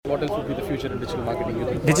what else would be the future in digital marketing? You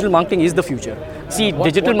think? Digital marketing is the future. See,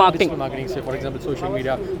 digital marketing. Digital marketing, say for example, social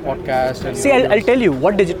media, podcast. And See, I'll tell you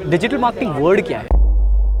what digital marketing word क्या है.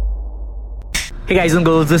 Hey guys and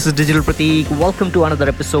girls, this is Digital Pratik. Welcome to another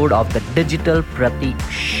episode of the Digital Pratik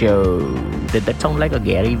Show. Did that sound like a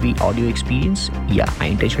Gary Vee audio experience? Yeah, I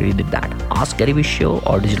intentionally did that. Ask Gary Vee Show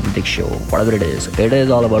or Digital Pratik Show, whatever it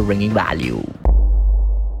is all about bringing value.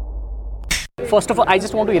 First of all, I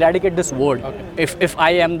just want to eradicate this word. Okay. If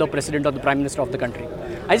I am the president or the prime minister of the country,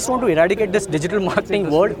 I just want to eradicate this digital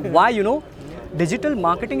marketing word. Why? Digital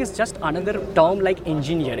marketing is just another term like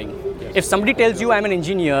engineering. Yes. If somebody tells you I'm an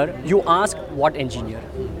engineer, you ask what engineer?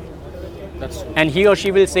 That's true. And he or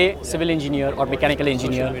she will say civil engineer or mechanical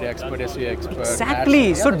engineer. Social media expert, SEO expert.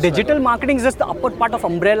 Exactly. So digital marketing is just the upper part of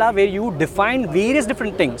umbrella where you define various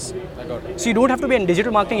different things. I got it. So you don't have to be a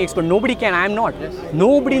digital marketing expert. Nobody can. I am not. Yes.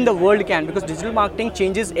 Nobody in the world can, because digital marketing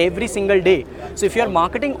changes every single day. So if you are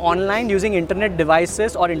marketing online using internet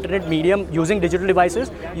devices or internet medium using digital devices,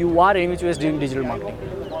 you are in which way doing digital marketing.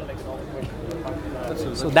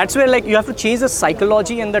 So that's where you have to change the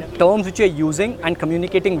psychology and the terms which you are using and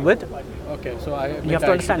communicating with. Okay, so you have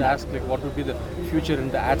to understand. Ask what would be the future in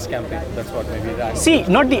the ads campaign? That's what maybe that. See,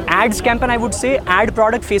 not the ads campaign. I would say ad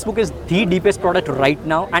product. Facebook is the deepest product right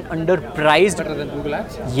now and underpriced. Better than Google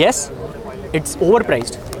Ads? Yes, it's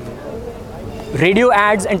overpriced. Radio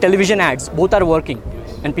ads and television ads both are working,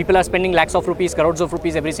 and people are spending lakhs of rupees, crores of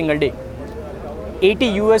rupees every single day.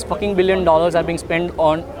 $80 billion are being spent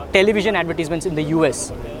on television advertisements in the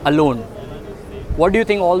US alone. What do you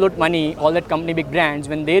think all that money, all that company, big brands,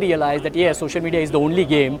 when they realize that social media is the only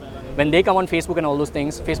game, when they come on Facebook and all those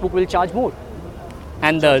things, Facebook will charge more.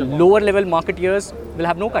 And the lower level marketeers will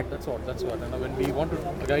have no cut. That's what. And when we want to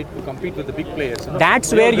compete with the big players,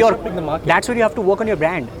 that's where you have to work on your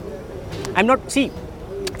brand.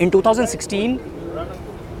 In 2016,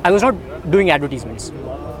 I was not doing advertisements.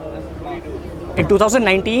 In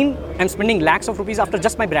 2019, I'm spending lakhs of rupees after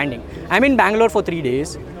just my branding. I'm in Bangalore for 3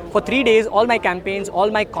 days. For 3 days, all my campaigns, all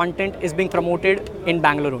my content is being promoted in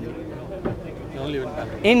Bangalore only. Only in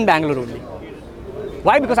Bangalore? In Bangalore only.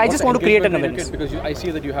 Why? Because I just want to create an awareness. Because I see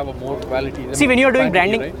that you have a more quality. See, when you are doing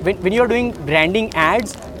branding, right? when you are doing branding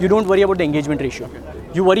ads, you don't worry about the engagement ratio. Okay.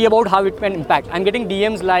 You worry about how it can impact. I'm getting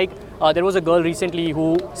DMs like, there was a girl recently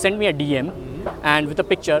who sent me a DM and with a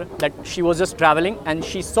picture that she was just traveling and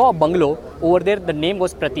she saw a bungalow over there. The name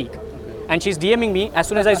was Pratik. And she's DMing me. As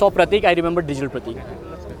soon as I saw Pratik, I remembered Digital Pratik.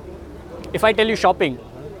 If I tell you shopping,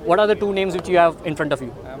 what are the two names which you have in front of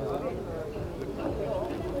you? Amazon.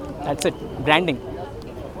 That's it. Branding.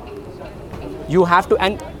 You have to,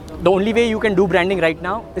 and the only way you can do branding right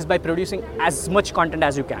now is by producing as much content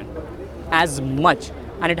as you can. As much.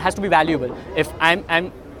 And it has to be valuable. If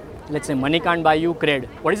let's say money can't buy you cred.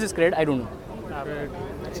 What is this cred? I don't know.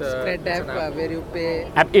 It's credit app where you pay.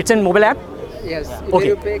 It's a mobile app? Yes. Okay. Where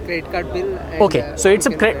you pay credit card bill. And, okay. So it's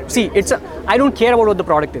I don't care about what the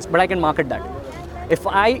product is, but I can market that. If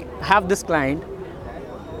I have this client,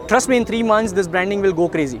 trust me, in 3 months, this branding will go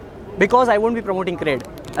crazy. Because I won't be promoting cred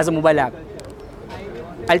as a mobile app.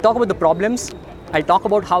 I'll talk about the problems. I'll talk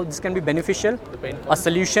about how this can be beneficial, a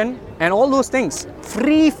solution, and all those things.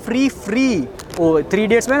 Free. Oh, 3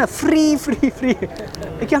 days, man. Free.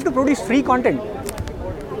 You have to produce free content.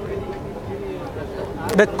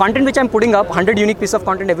 The content which I'm putting up, 100 unique pieces of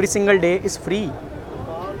content every single day, is free.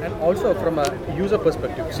 And also from a user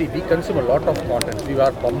perspective, see, we consume a lot of content. We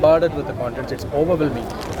are bombarded with the content. It's overwhelming.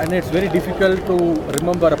 And it's very difficult to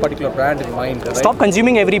remember a particular brand in mind. Right? Stop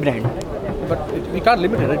consuming every brand. But we can't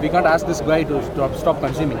limit it, right? We can't ask this guy to stop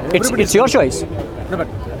consuming. It's your choice. No, but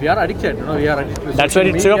we are addicted. We are addicted to That's where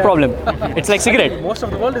it's your problem. It's like cigarette. Most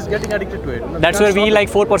of the world is getting addicted to it. That's where we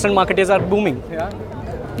 4% marketers are booming. Yeah.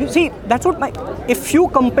 You see, that's what if you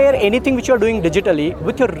compare anything which you're doing digitally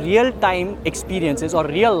with your real-time experiences or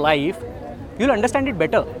real life, you'll understand it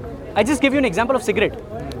better. I just give you an example of cigarette.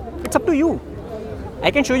 It's up to you. I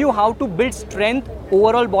can show you how to build strength,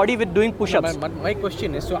 overall body with doing push-ups. My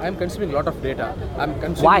question is, so I'm consuming a lot of data. I'm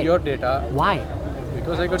consuming your data. Why?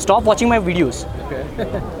 Because I got... Stop watching my videos. Okay.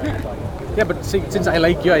 Yeah, but since I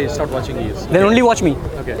like you, I stopped watching you. Then only watch me.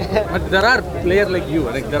 Okay. But there are players like you,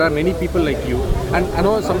 there are many people like you. And I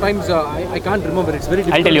know sometimes I can't remember, it's very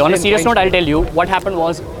difficult. I'll tell you, on a serious note, I'll tell you, what happened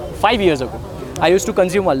was 5 years ago, I used to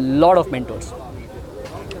consume a lot of mentors.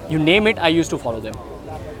 You name it, I used to follow them.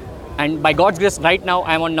 And by God's grace, right now,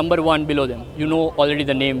 I'm on number 1 below them. You know already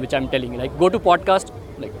the name which I'm telling you. Like, go to podcast,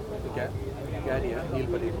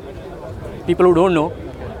 people who don't know,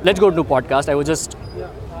 let's go to podcast. I was just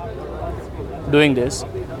doing this.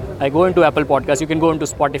 I go into Apple Podcasts, you can go into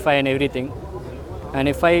Spotify and everything. And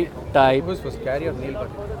if I type Who's first, Gary or Neil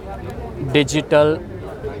Patel? digital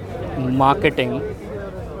marketing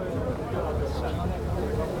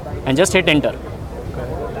and just hit enter.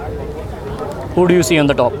 Who do you see on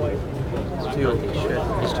the top?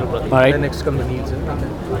 All right. Then next comes the Neils.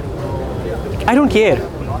 I don't care.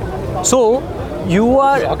 So you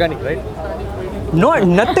are Organic, right?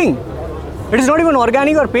 nothing. It is not even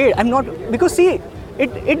organic or paid. I'm not, because see,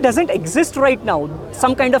 it doesn't exist right now.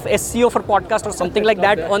 Some kind of SEO for podcast or something like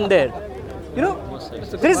that on there. You know,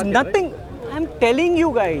 there is nothing. I'm telling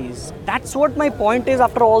you guys, that's what my point is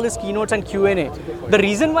after all these keynotes and Q&A. The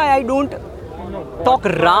reason why I don't talk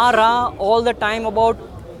rah all the time about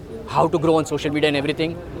how to grow on social media and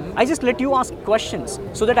everything, I just let you ask questions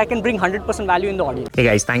so that I can bring 100% value in the audience. Hey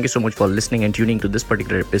guys, thank you so much for listening and tuning to this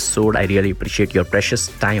particular episode. I really appreciate your precious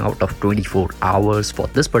time out of 24 hours for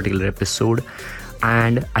this particular episode.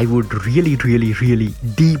 And I would really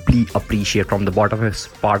deeply appreciate from the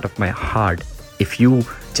bottomest part of my heart if you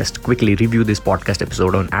just quickly review this podcast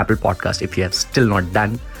episode on Apple Podcast if you have still not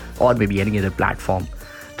done, or maybe any other platform.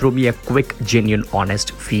 Throw me a quick, genuine,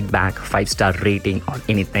 honest feedback, 5-star rating or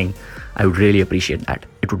anything. I would really appreciate that.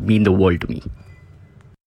 It would mean the world to me.